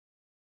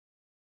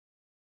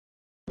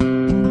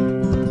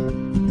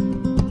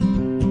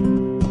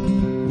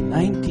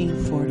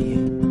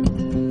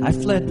I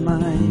fled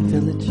my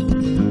village.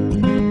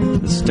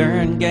 The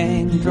stern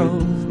gang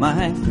drove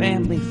my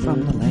family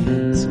from the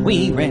lands.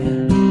 We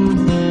ran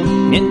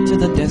into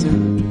the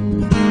desert,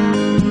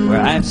 where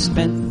I've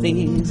spent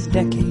these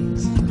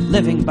decades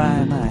living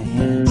by my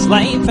hands.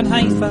 Life in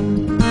Haifa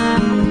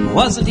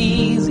wasn't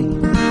easy,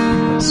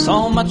 but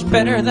so much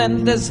better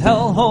than this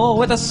hellhole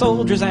with the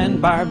soldiers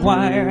and barbed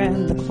wire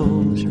and the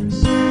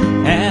closures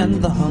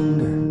and the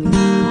hunger,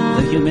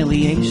 the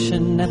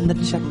humiliation and the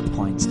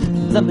checkpoints,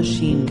 the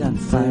machine gun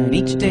fire. And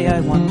each day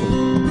I wonder,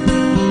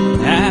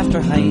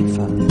 after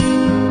Haifa,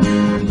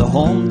 the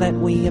home that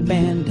we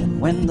abandoned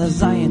when the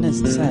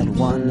Zionists had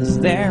won, is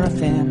there a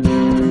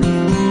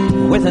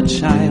family with a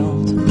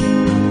child?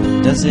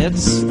 Does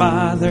its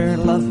father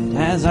love it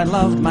as I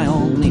loved my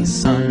only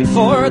son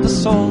before the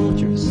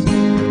soldiers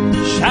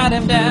shot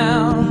him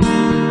down,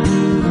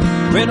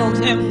 riddled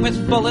him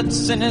with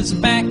bullets in his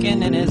back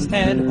and in his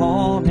head?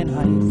 Home in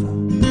Haifa,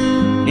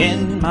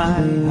 in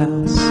my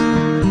house,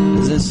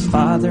 does his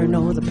father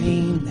know the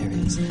pain there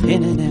is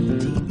in an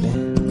empty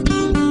bed?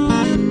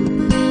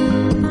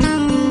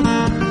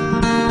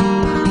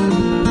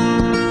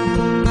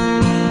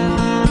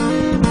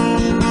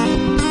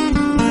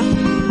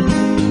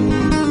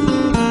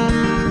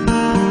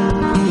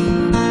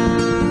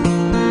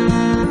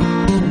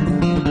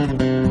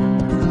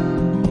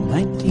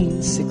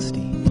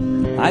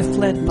 I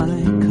fled my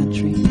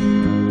country,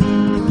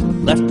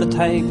 left the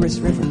Tigris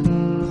River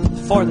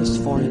for this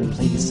foreign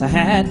place. I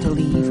had to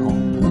leave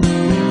home,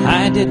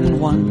 I didn't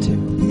want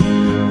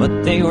to,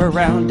 but they were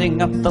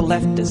rounding up the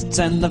leftists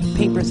and the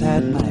papers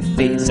had my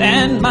face.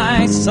 And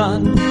my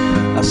son,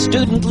 a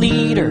student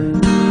leader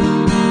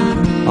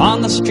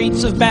on the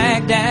streets of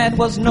Baghdad,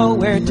 was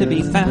nowhere to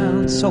be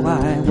found. So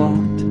I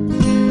walked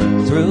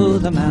through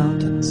the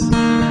mountains,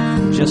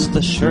 just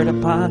the shirt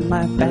upon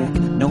my back,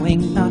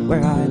 knowing not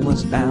where I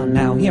was bound.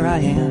 Now here I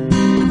am,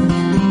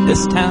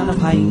 this town of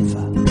Haifa,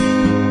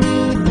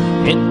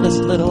 in this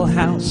little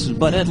house,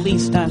 but at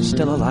least I'm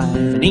still alive.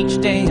 And each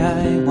day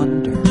I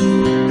wonder,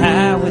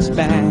 how is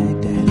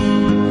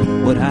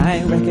Baghdad? Would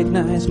I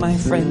recognize my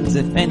friends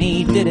if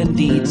any did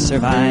indeed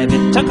survive?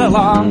 It took a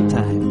long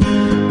time,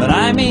 but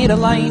I made a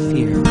life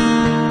here,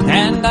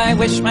 and I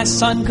wish my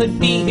son could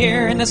be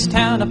here in this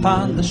town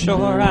upon the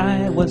shore.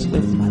 I was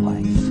with my wife,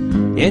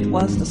 it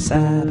was the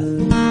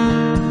Sabbath,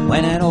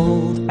 when an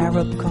old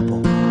Arab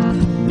couple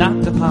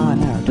knocked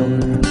upon our door.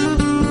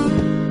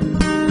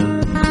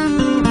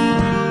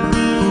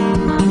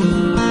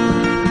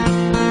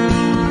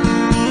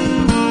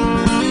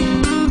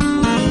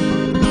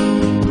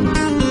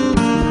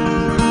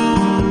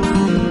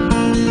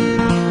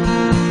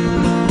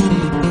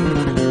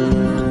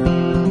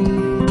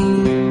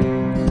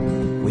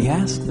 We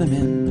asked them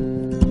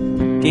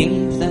in,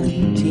 gave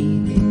them tea,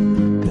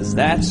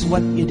 that's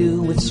what you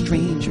do with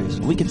strangers.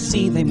 We could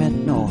see they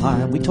meant no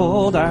harm. We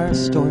told our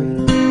story,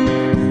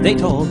 they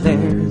told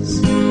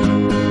theirs,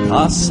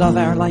 us of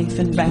our life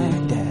in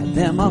Baghdad,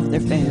 them of their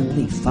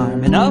family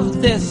farm, and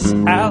of this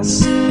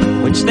house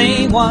which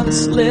they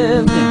once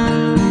lived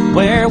in,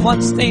 where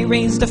once they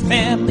raised a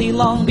family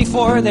long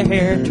before their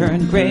hair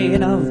turned gray,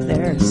 and of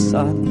their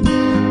son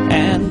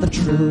and the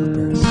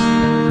troopers,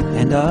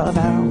 and of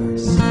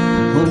ours,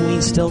 whom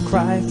we still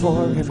cry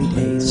for every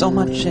day. So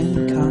much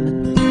in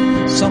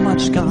common, so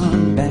much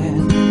gone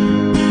bad,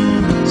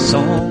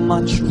 so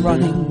much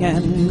running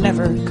and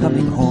never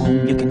coming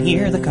home. You can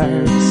hear the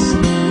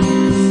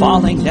cars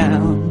falling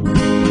down,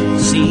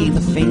 see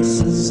the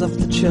faces of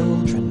the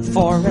children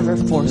forever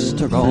forced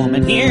to roam.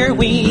 And here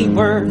we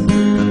were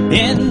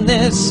in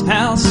this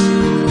house,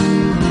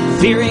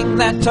 fearing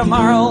that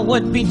tomorrow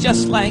would be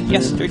just like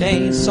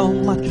yesterday. So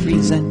much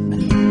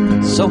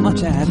resentment, so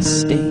much at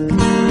stake,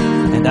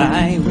 and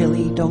I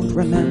really don't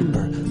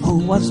remember who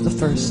was the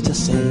first to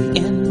say,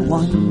 in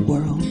one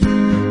world,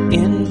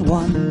 in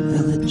one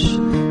village,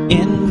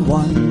 in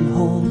one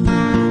home,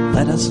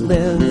 let us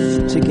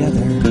live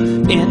together.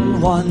 In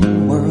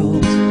one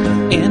world,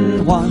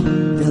 in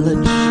one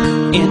village,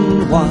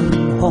 in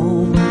one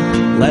home,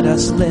 let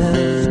us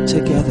live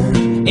together.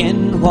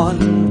 In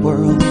one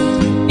world,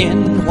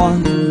 in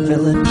one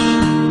village,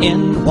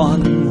 in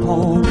one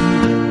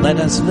home, let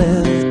us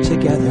live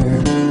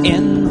together.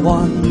 In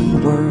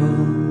one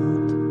world.